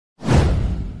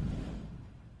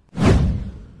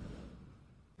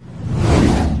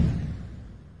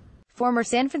Former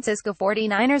San Francisco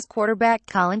 49ers quarterback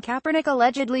Colin Kaepernick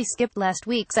allegedly skipped last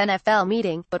week's NFL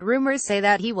meeting, but rumors say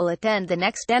that he will attend the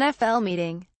next NFL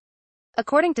meeting.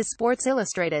 According to Sports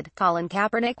Illustrated, Colin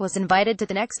Kaepernick was invited to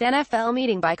the next NFL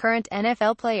meeting by current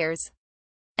NFL players.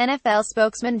 NFL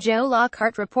spokesman Joe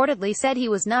Lockhart reportedly said he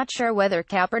was not sure whether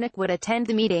Kaepernick would attend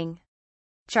the meeting.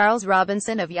 Charles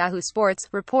Robinson of Yahoo Sports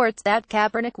reports that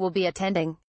Kaepernick will be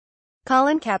attending.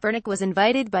 Colin Kaepernick was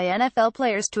invited by NFL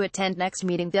players to attend next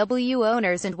meeting. W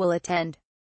owners and will attend.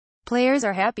 Players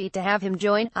are happy to have him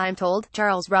join, I'm told.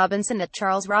 Charles Robinson at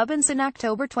Charles Robinson.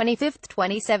 October 25,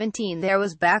 2017. There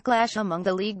was backlash among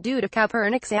the league due to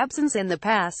Kaepernick's absence in the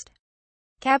past.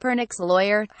 Kaepernick's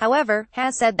lawyer, however,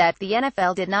 has said that the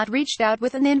NFL did not reach out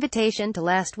with an invitation to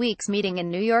last week's meeting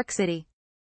in New York City.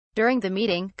 During the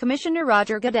meeting, Commissioner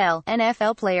Roger Goodell,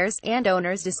 NFL players, and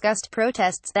owners discussed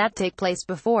protests that take place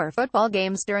before football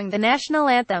games during the national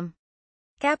anthem.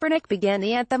 Kaepernick began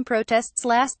the anthem protests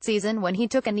last season when he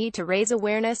took a knee to raise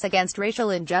awareness against racial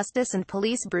injustice and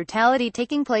police brutality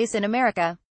taking place in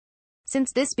America.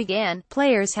 Since this began,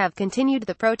 players have continued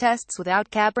the protests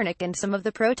without Kaepernick, and some of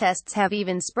the protests have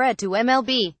even spread to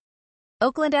MLB.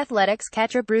 Oakland Athletics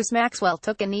catcher Bruce Maxwell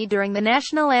took a knee during the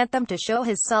national anthem to show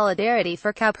his solidarity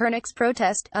for Kaepernick's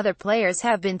protest. Other players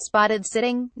have been spotted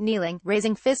sitting, kneeling,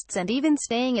 raising fists, and even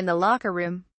staying in the locker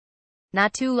room.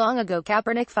 Not too long ago,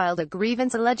 Kaepernick filed a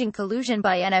grievance alleging collusion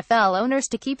by NFL owners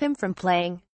to keep him from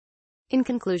playing. In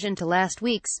conclusion to last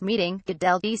week's meeting,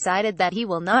 Goodell decided that he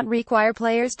will not require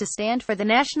players to stand for the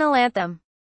national anthem.